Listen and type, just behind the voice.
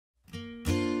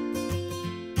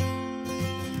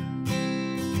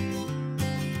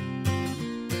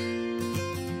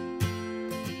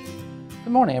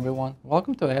Good morning, everyone.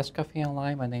 Welcome to Escoffier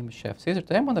Online. My name is Chef Caesar.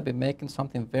 Today I'm going to be making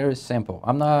something very simple.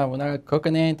 We're not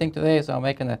cooking anything today, so I'm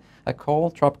making a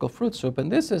cold tropical fruit soup. And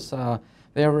this is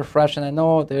very refreshing. I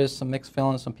know there's some mixed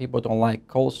feelings. Some people don't like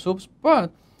cold soups,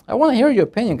 but I want to hear your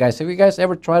opinion, guys. Have you guys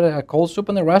ever tried a cold soup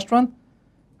in a restaurant?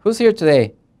 Who's here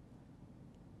today?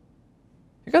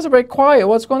 You guys are very quiet.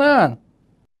 What's going on?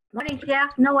 Morning, Chef.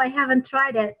 No, I haven't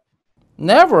tried it.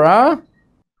 Never, huh?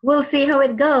 We'll see how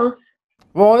it goes.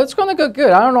 Well, it's going to go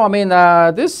good. I don't know. I mean,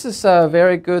 this is a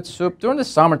very good soup during the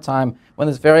summertime when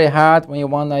it's very hot, when you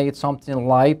want to eat something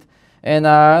light. And,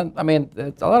 I mean,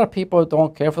 a lot of people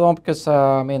don't care for them because,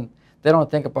 I mean, they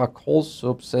don't think about cold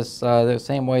soups as the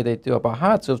same way they do about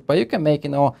hot soups. But you can make,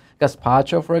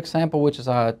 gazpacho, for example, which is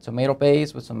a tomato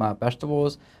base with some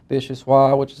vegetables,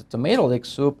 vichyssoise, which is a tomato leek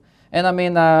soup. And, I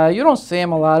mean, you don't see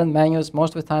them a lot in menus.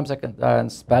 Most of the times like in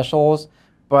specials.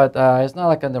 But it's not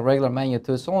like on the regular menu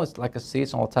too. It's almost like a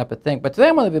seasonal type of thing. But today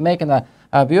I'm going to be making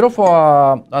a beautiful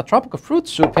tropical fruit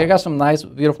soup. Here I got some nice,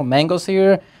 beautiful mangoes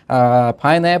here,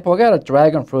 pineapple. I got a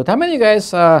dragon fruit. How many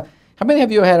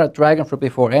of you had a dragon fruit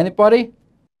before? Anybody?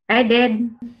 I did.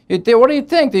 You did? What do you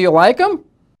think? Do you like them?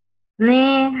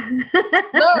 Nah.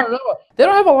 No. They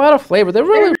don't have a lot of flavor. They're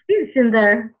really. There's juice in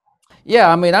there. Yeah,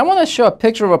 I mean, I want to show a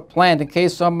picture of a plant in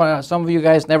case some of you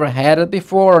guys never had it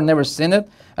before or never seen it.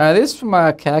 This is from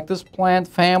a cactus plant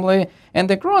family, and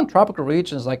they grow in tropical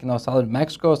regions like southern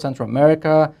Mexico, Central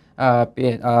America,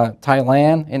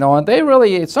 Thailand. And they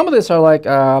really some of these are like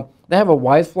they have a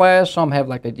white flesh, some have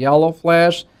like a yellow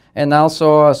flesh, and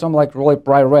also some like really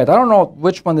bright red. I don't know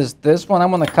which one is this one.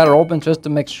 I'm gonna cut it open just to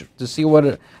make sure to see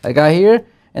what I got here.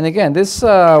 And again, this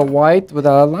white with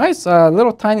a nice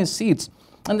little tiny seeds.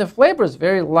 And the flavor is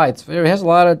very light. It has a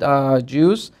lot of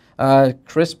juice,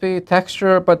 crispy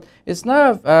texture, but it's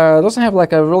not. Doesn't have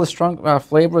like a really strong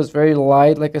flavor. It's very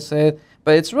light, like I said,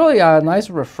 but it's really nice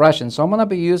and refreshing. So I'm gonna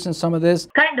be using some of this.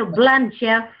 Kind of bland,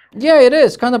 Chef. Yeah, it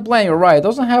is kind of bland. You're right. It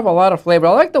doesn't have a lot of flavor.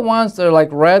 I like the ones that are like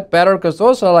red better because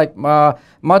those are like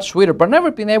much sweeter. But I've never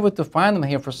been able to find them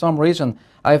here for some reason.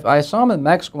 I saw them in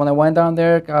Mexico when I went down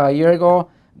there a year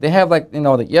ago. They have like,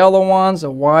 the yellow ones, the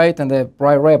white, and the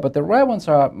bright red, but the red ones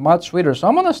are much sweeter. So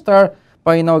I'm going to start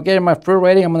by, getting my fruit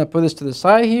ready. I'm going to put this to the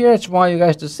side here. I just want you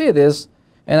guys to see this,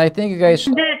 and I think you guys...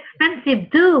 They're expensive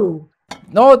too.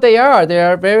 No, they are. They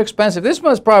are very expensive. This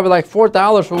one is probably like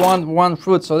 $4 for one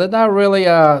fruit, so they're not really,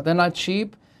 they're not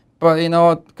cheap, but,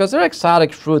 because they're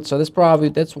exotic fruits, so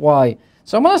that's why.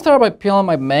 So I'm going to start by peeling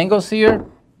my mangoes here.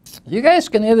 You guys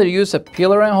can either use a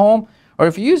peeler at home, or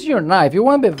if you use your knife, you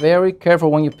want to be very careful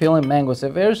when you're peeling mangoes.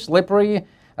 They're very slippery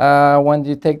when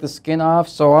you take the skin off.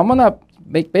 So I'm going to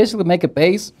basically make a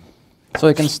base so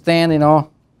it can stand,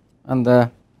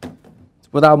 and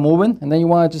without moving. And then you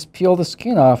want to just peel the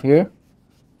skin off here.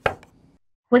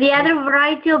 Were the other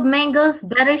variety of mangoes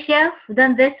better, Chef,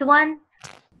 than this one?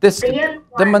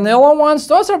 The Manila ones,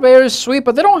 those are very sweet,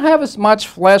 but they don't have as much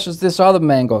flesh as these other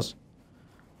mangoes.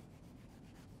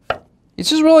 It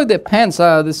just really depends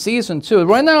the season too.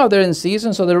 Right now they're in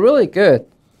season, so they're really good,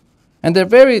 and they're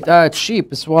very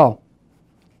cheap as well.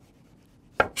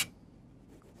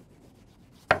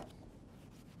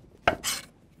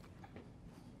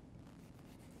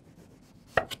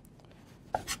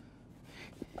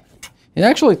 It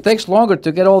actually takes longer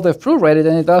to get all the fruit ready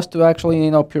than it does to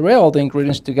actually puree all the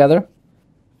ingredients together.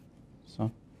 So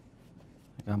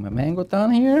I got my mango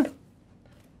down here.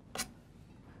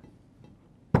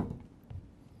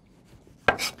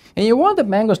 And you want the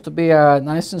mangoes to be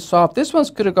nice and soft. This one's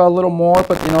could have got a little more,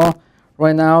 but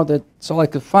right now that's all I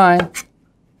could find.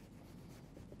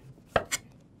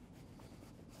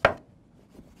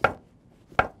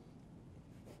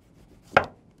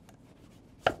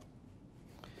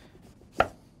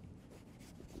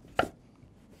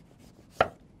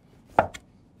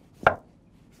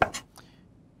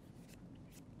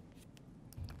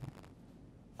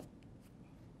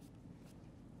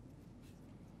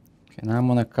 Okay, now I'm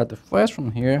going to cut the flesh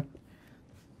from here.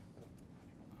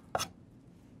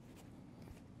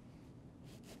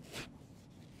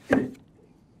 Okay.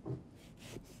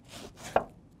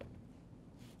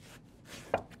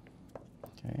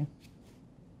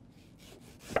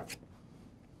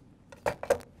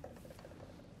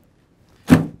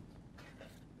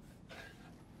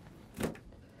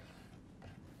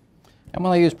 I'm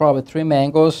going to use probably 3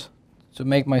 mangoes to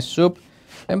make my soup.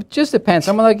 It just depends.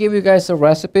 I'm going to give you guys a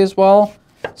recipe as well,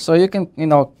 so you can,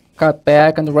 cut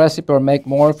back on the recipe or make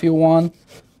more if you want.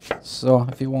 So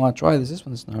if you want to try this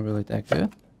one's not really that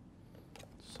good.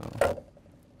 So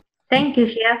Thank you,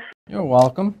 Chef. you're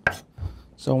welcome.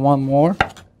 So one more.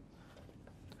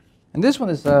 And this one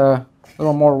is a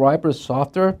little more riper,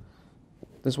 softer.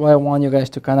 That's why I want you guys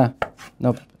to kind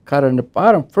of, cut it in the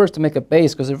bottom first to make a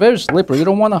base, because they're very slippery. You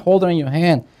don't want to hold it in your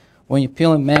hand when you're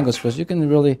peeling mangoes, because you can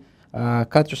really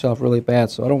cut yourself really bad.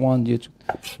 So I don't want you to,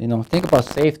 think about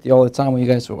safety all the time when you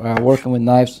guys are working with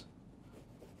knives.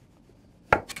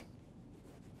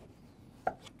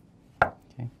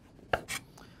 Okay.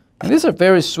 And these are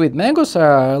very sweet. Mangoes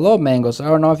I love mangoes. I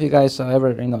don't know if you guys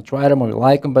ever, try them or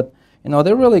like them, but,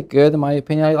 they're really good in my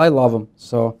opinion. I love them.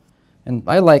 So, and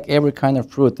I like every kind of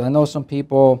fruit. I know some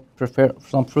people prefer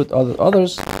some fruit other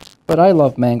others, but I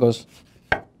love mangoes.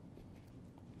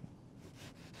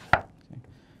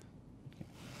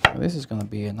 This is going to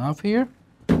be enough here.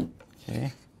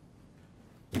 Okay.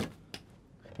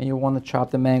 And you want to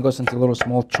chop the mangoes into little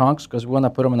small chunks because we want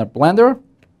to put them in a blender.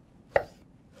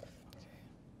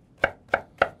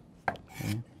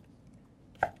 Okay.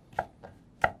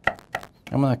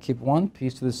 I'm going to keep one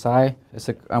piece to the side.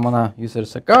 I'm going to use it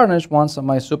as a garnish once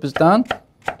my soup is done.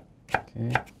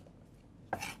 Okay.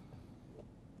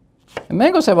 And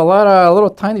mangoes have a lot of little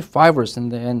tiny fibers in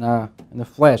the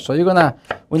flesh, so you're gonna,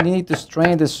 when you need to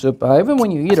strain this soup, even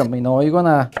when you eat them, you're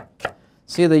gonna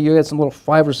see that you get some little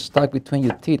fibers stuck between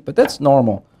your teeth, but that's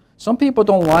normal. Some people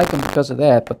don't like them because of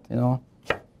that, but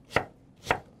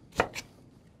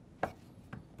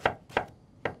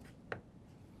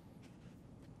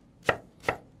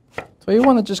So you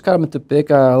want to just cut them into big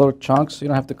little chunks. You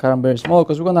don't have to cut them very small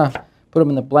because we're gonna put them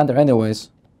in the blender anyways.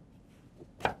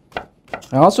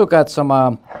 I also got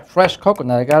some fresh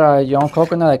coconut. I got a young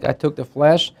coconut. I took the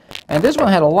flesh, and this one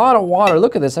had a lot of water.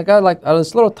 Look at this. I got like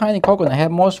this little tiny coconut. I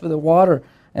had most of the water,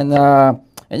 and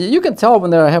you can tell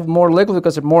when they have more liquid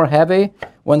because they're more heavy.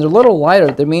 When they're a little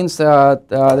lighter, that means they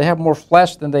have more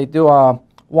flesh than they do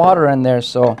water in there.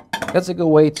 So that's a good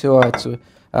way to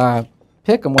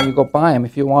pick them when you go buy them.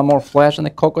 If you want more flesh in the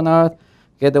coconut,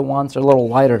 get the ones that are a little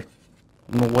lighter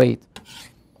in the weight.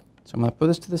 So I'm going to put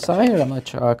this to the side here. I'm going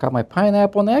to cut my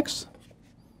pineapple next.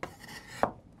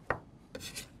 Okay.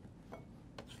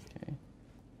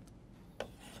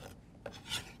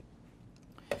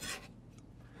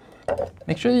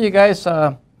 Make sure that you guys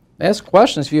ask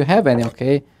questions if you have any,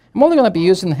 okay? I'm only going to be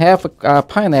using half a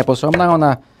pineapple, so I'm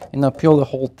not going to peel the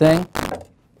whole thing.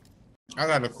 I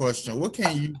got a question. What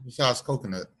can you use besides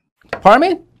coconut? Pardon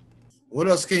me? What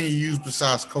else can you use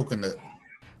besides coconut?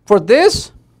 For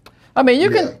this? I mean, you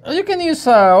can use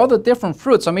all the different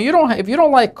fruits. I mean, if you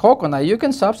don't like coconut, you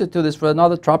can substitute this for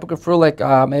another tropical fruit, like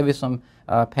maybe some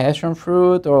passion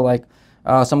fruit or like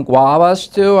some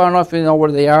guavas too. I don't know if you know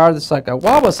where they are. It's like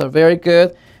guavas are very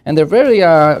good, and they're very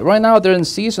right now they're in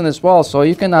season as well, so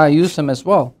you can use them as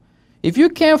well. If you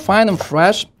can't find them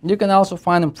fresh, you can also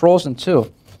find them frozen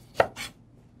too.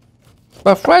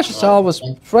 But fresh is always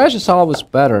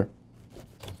better.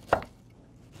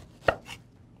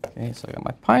 Okay, so I got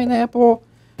my pineapple.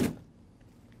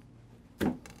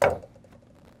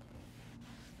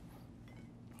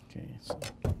 Okay, so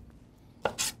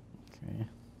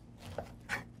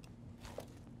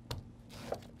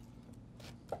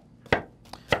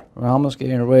we're almost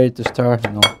getting ready to start,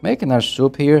 making our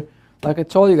soup here. Like I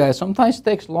told you guys, sometimes it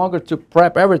takes longer to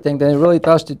prep everything than it really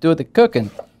does to do the cooking.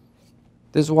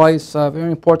 This is why it's very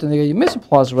important to get your mise en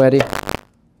place ready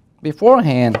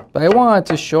beforehand. But I wanted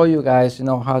to show you guys,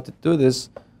 how to do this.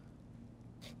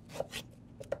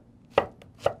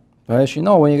 But as you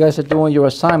know, when you guys are doing your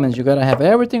assignments, you gotta have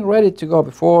everything ready to go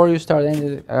before you start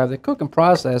the cooking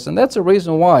process, and that's the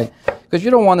reason why. Because you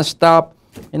don't want to stop,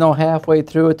 halfway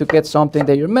through to get something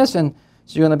that you're missing.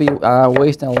 So you're gonna be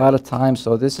wasting a lot of time.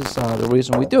 So this is the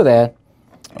reason we do that.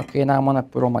 Okay, now I'm gonna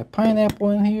put all my pineapple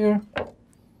in here.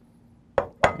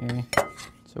 Okay,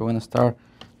 so we're gonna start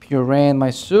pureeing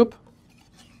my soup.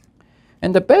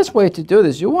 And the best way to do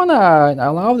this, you want to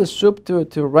allow the soup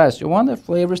to rest. You want the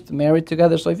flavors to marry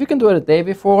together. So if you can do it a day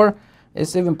before,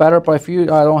 it's even better. But if you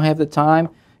don't have the time,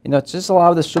 just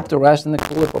allow the soup to rest in the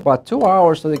cooler for about 2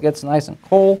 hours so it gets nice and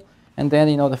cold. And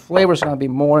then, the flavor is going to be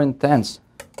more intense.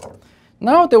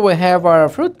 Now that we have our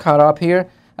fruit cut up here,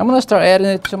 I'm going to start adding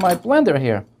it to my blender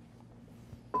here.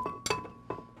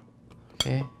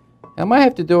 Okay. I might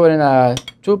have to do it in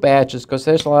 2 batches because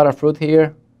there's a lot of fruit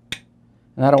here.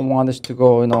 And I don't want this to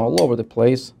go, all over the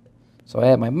place. So I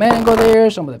add my mango there,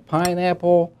 some of the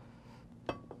pineapple.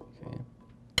 Okay.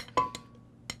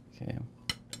 Okay.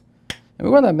 And we're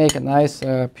going to make a nice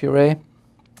puree.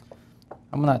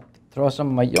 I'm going to throw some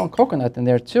of my young coconut in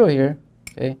there too here.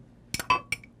 Okay.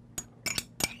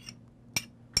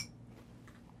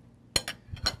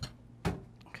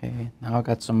 Okay, now I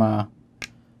got some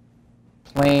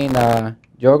plain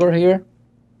yogurt here.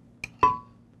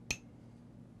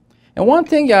 And one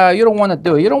thing you don't want to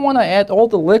do, you don't want to add all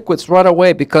the liquids right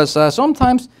away because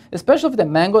sometimes, especially if the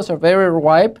mangoes are very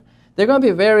ripe, they're going to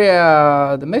be very,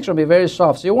 the mixture will be very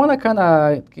soft. So you want to kind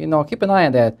of, keep an eye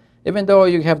on that. Even though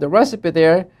you have the recipe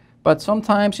there, but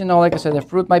sometimes, like I said, the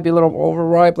fruit might be a little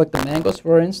overripe, like the mangoes,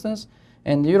 for instance,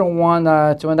 and you don't want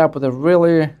to end up with a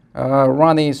really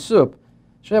runny soup.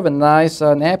 So you have a nice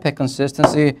nappy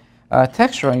consistency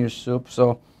texture on your soup.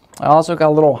 So I also got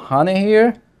a little honey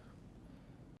here.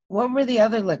 What were the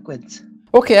other liquids?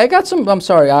 Okay, I got some,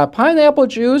 pineapple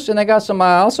juice, and I got some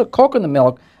also coconut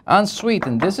milk,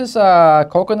 unsweetened. This is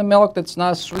coconut milk that's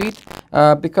not sweet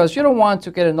because you don't want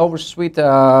to get an oversweet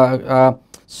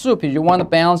soup. You want to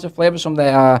balance the flavors from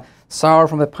the sour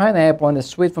from the pineapple and the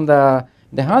sweet from the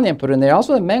honey and put in there.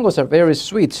 Also, the mangoes are very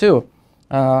sweet too.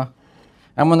 I'm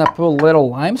going to put a little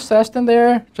lime zest in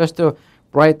there just to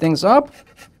brighten things up.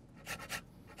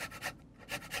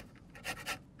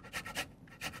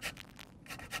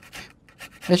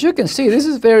 As you can see, this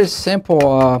is very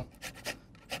simple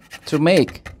to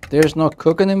make. There's no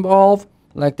cooking involved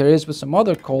like there is with some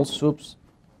other cold soups.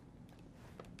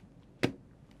 Okay,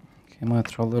 I'm going to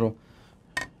throw a little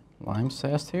lime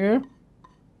zest here.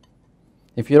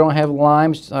 If you don't have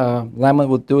limes, lemon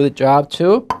will do the job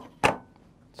too.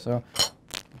 So,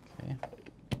 okay.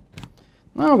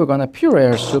 Now we're going to puree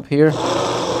our soup here.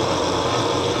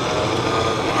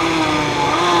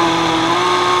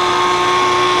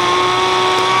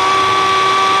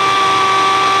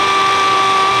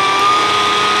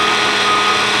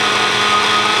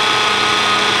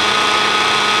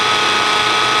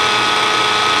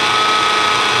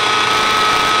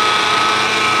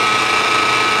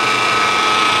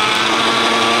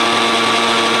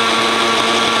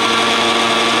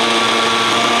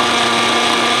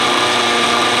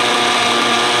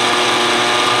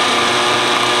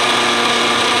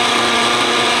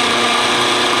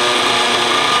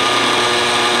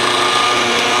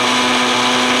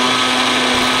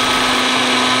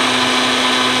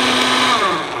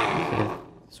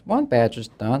 One batch is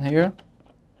done here.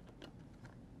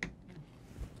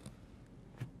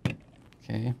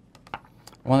 Okay,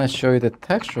 I want to show you the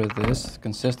texture of this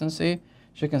consistency.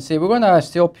 As you can see, we're going to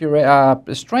still puree,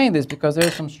 strain this because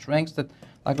there's some strings that,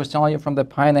 like I was telling you, from the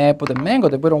pineapple, the mango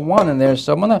that we don't want in there.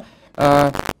 So I'm going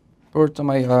to pour it to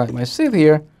my sieve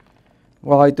here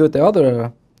while I do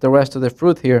the rest of the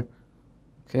fruit here.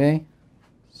 Okay,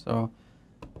 so.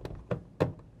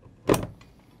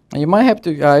 You might have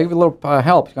to give a little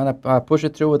help. You're going to push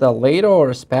it through with a ladle or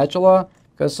a spatula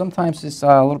because sometimes it's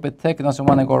a little bit thick and doesn't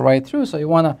want to go right through. So you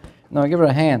want to give it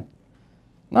a hand.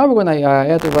 Now we're going to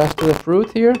add the rest of the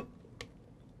fruit here.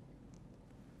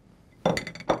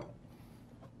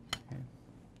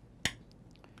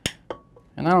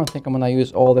 And I don't think I'm going to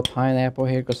use all the pineapple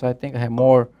here because I think I have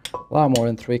a lot more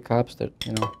than 3 cups that,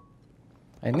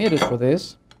 I needed for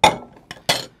this. Add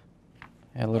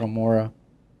a little more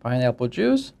pineapple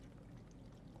juice.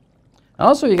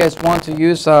 Also, you guys want to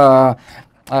use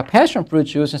passion fruit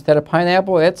juice instead of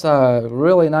pineapple. It's a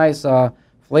really nice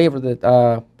flavor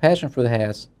that passion fruit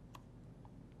has.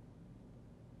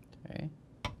 Okay.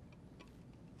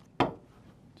 Just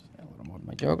add a little more of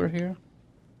my yogurt here.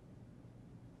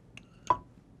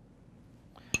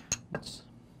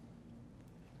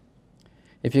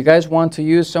 If you guys want to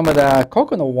use some of the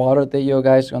coconut water that you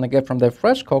guys are going to get from the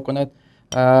fresh coconut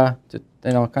to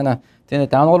kind of thin it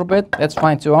down a little bit, that's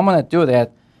fine too. I'm going to do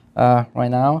that right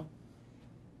now.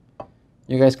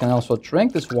 You guys can also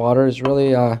drink this water. It's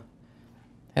really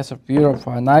has a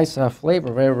beautiful, nice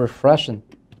flavor, very refreshing.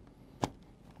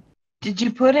 Did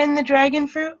you put in the dragon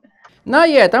fruit? Not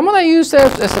yet. I'm going to use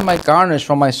that as my garnish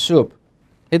for my soup.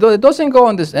 It doesn't go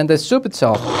in the soup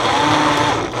itself.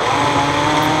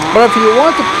 But if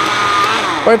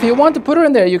you want to put it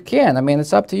in there, you can. I mean,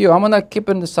 it's up to you. I'm going to keep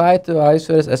it on the side to use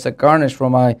it as a garnish for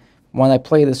when I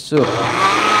play the soup.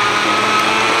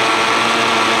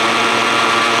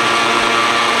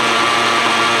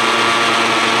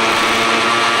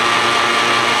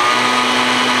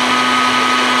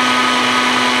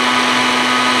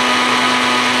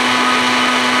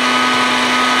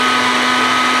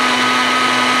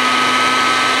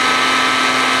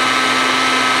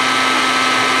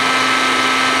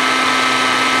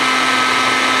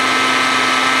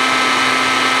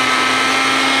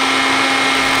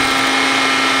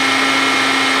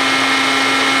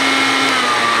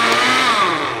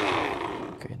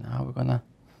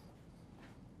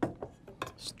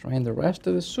 Strain the rest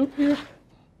of the soup here.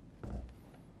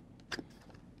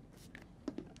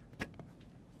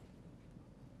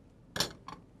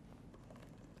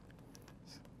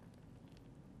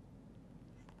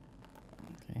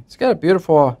 Okay. It's got a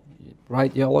beautiful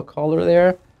bright yellow color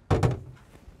there.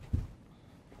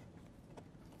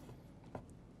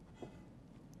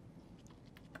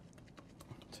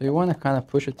 So you want to kind of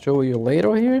push it through your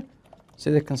ladle here.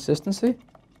 See the consistency?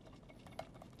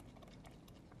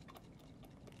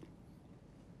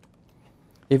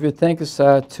 If you think it's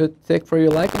too thick for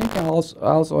your liking, you can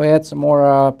also add some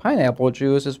more pineapple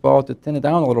juice as well to thin it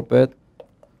down a little bit.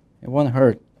 It won't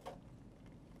hurt.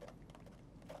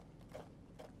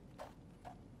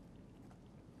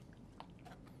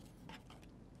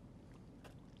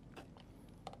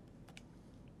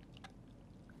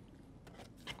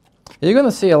 You're going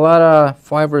to see a lot of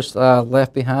fibers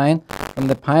left behind from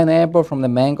the pineapple, from the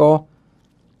mango,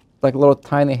 like little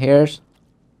tiny hairs.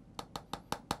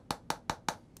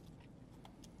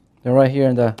 They're right here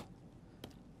in the,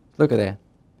 look at that.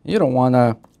 You don't want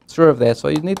to serve that, so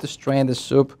you need to strain the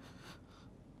soup.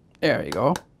 There you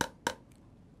go.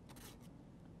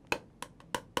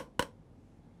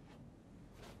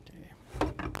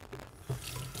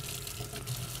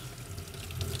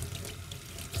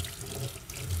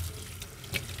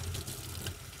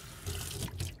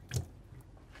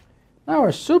 Now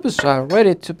our soup is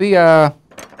ready to be,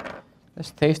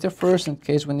 let's taste it first in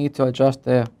case we need to adjust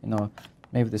the,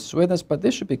 maybe the sweetness, but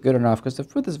this should be good enough because the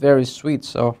fruit is very sweet,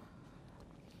 so.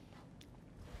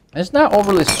 It's not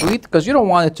overly sweet because you don't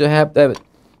want it to have the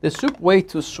soup way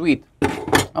too sweet.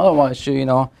 Otherwise, you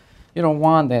don't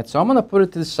want that. So I'm going to put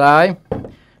it to the side.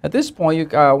 At this point, you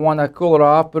want to cool it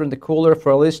off, put it in the cooler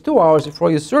for at least 2 hours before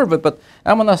you serve it. But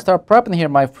I'm going to start prepping here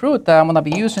my fruit that I'm going to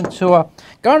be using to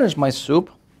garnish my soup.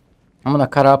 I'm going to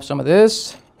cut up some of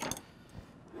this.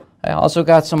 I also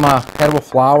got some edible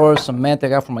flowers, some mint I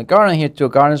got from my garden here to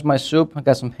garnish my soup. I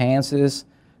got some pansies,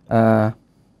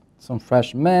 some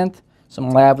fresh mint, some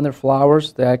lavender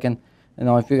flowers that I can,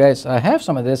 if you guys have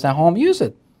some of this at home, use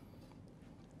it.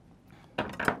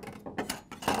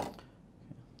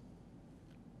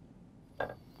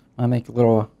 I make a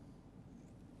little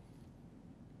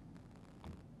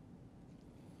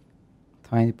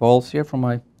tiny balls here for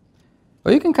my.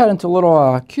 Or you can cut into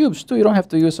little cubes too. You don't have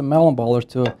to use a melon baller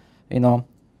to,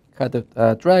 cut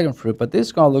the dragon fruit. But this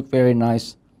is gonna look very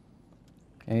nice.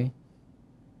 Okay.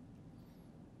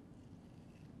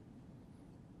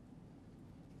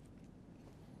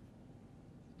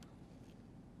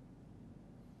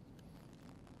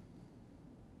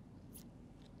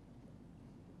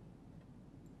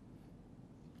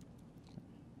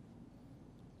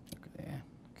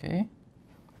 Okay.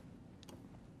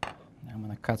 Now I'm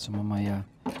gonna cut some of my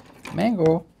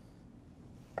mango.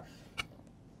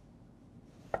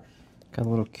 Got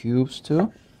little cubes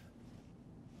too.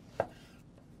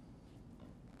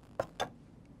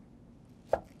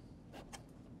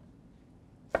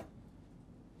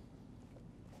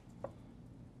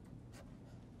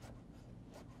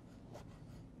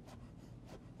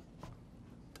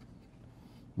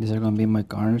 These are gonna be my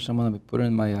garnish. I'm gonna be putting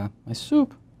in my my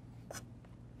soup.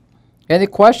 Any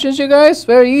questions, you guys?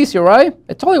 Very easy, right?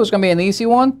 I told you it was going to be an easy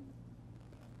one.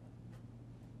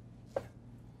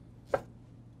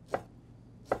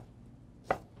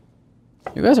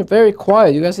 You guys are very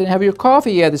quiet. You guys didn't have your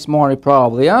coffee yet this morning,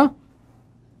 probably, huh?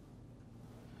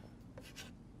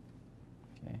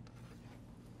 Okay.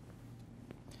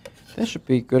 This should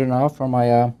be good enough for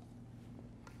my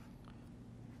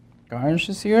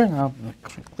garnishes here. Now I'm going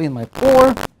to clean my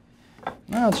bowl.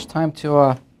 Now it's time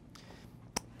to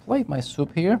plate my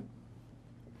soup here.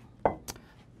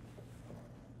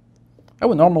 I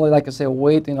would normally, like I say,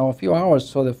 wait, a few hours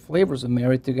so the flavors are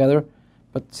married together.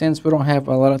 But since we don't have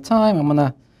a lot of time, I'm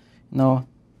gonna,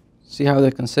 see how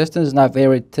the consistency is not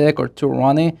very thick or too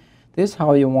runny. This is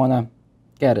how you wanna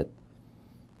get it.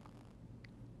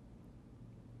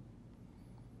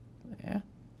 Yeah.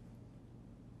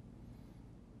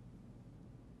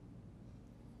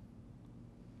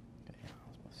 Okay,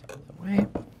 let's put it away.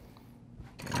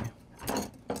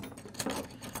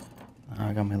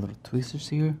 I got my little tweezers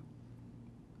here.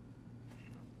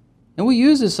 And we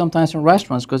use this sometimes in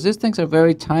restaurants because these things are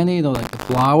very tiny, like the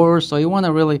flowers. So you want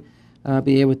to really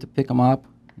be able to pick them up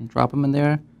and drop them in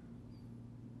there.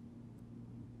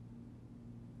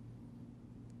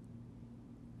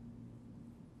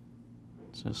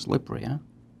 So slippery, huh?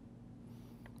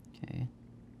 Okay.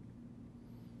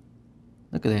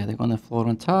 Look at that. They're going to float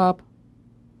on top.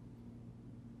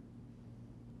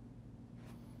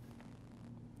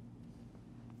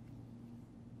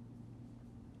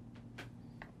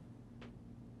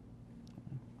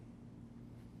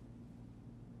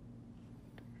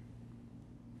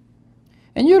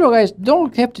 And guys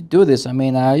don't have to do this. I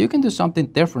mean, you can do something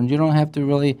different. You don't have to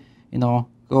really, go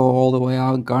all the way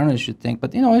out and garnish, you think.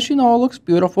 But, as you know, it looks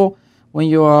beautiful when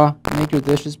you make your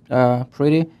dishes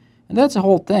pretty. And that's the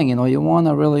whole thing, you know. You want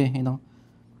to really, you know,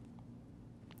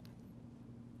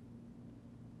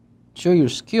 show your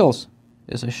skills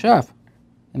as a chef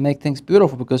and make things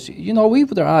beautiful, because you know, we eat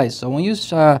with our eyes. So when you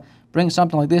bring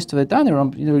something like this to the dining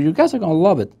room, you know, you guys are gonna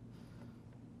love it.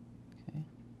 Okay.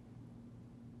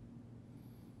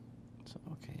 So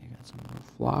okay, you got some little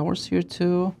flowers here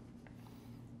too.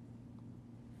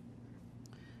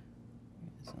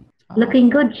 Looking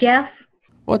good, chef.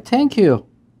 Well, thank you.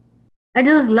 Are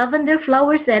those lavender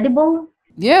flowers edible?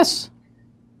 Yes.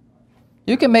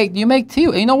 You make tea.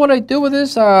 You know what I do with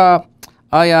this? I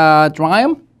dry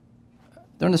them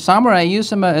during the summer. I use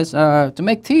them as to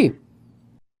make tea.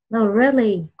 Oh,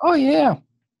 really? Oh yeah.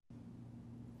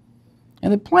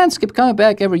 And the plants keep coming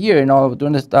back every year. You know,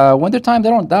 during this winter time, they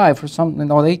don't die for some. You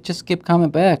know, they just keep coming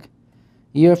back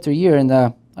year after year, and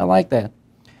I like that.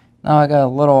 Now I got a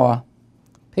little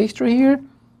pastry here.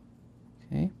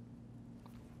 Okay.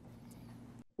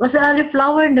 What's the other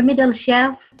flower in the middle,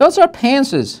 chef? Those are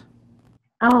pansies.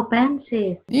 Oh,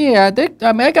 pansies. Yeah,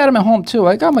 I mean, I got them at home too.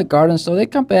 I got my garden, so they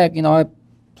come back. You know, I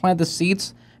plant the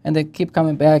seeds, and they keep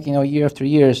coming back. You know, year after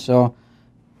year. So,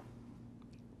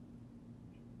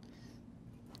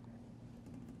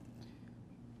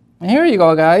 and here you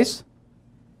go, guys.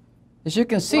 As you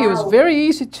can see, it was very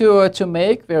easy to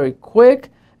make, very quick.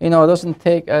 You know, it doesn't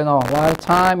take a lot of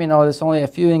time. You know, there's only a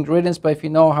few ingredients, but if you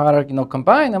know how to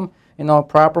combine them, you know,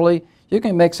 properly, you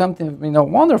can make something, you know,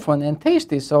 wonderful and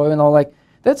tasty. So, you know, like,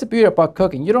 that's the beauty about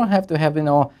cooking. You don't have to have, you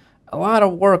know, a lot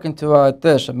of work into a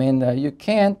dish. I mean, you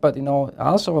can't, but, you know,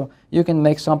 also you can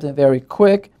make something very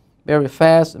quick, very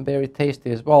fast, and very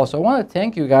tasty as well. So I want to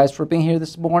thank you guys for being here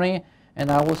this morning,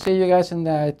 and I will see you guys in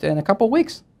a couple of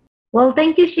weeks. Well,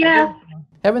 thank you, chef.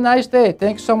 Have a nice day.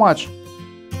 Thanks so much.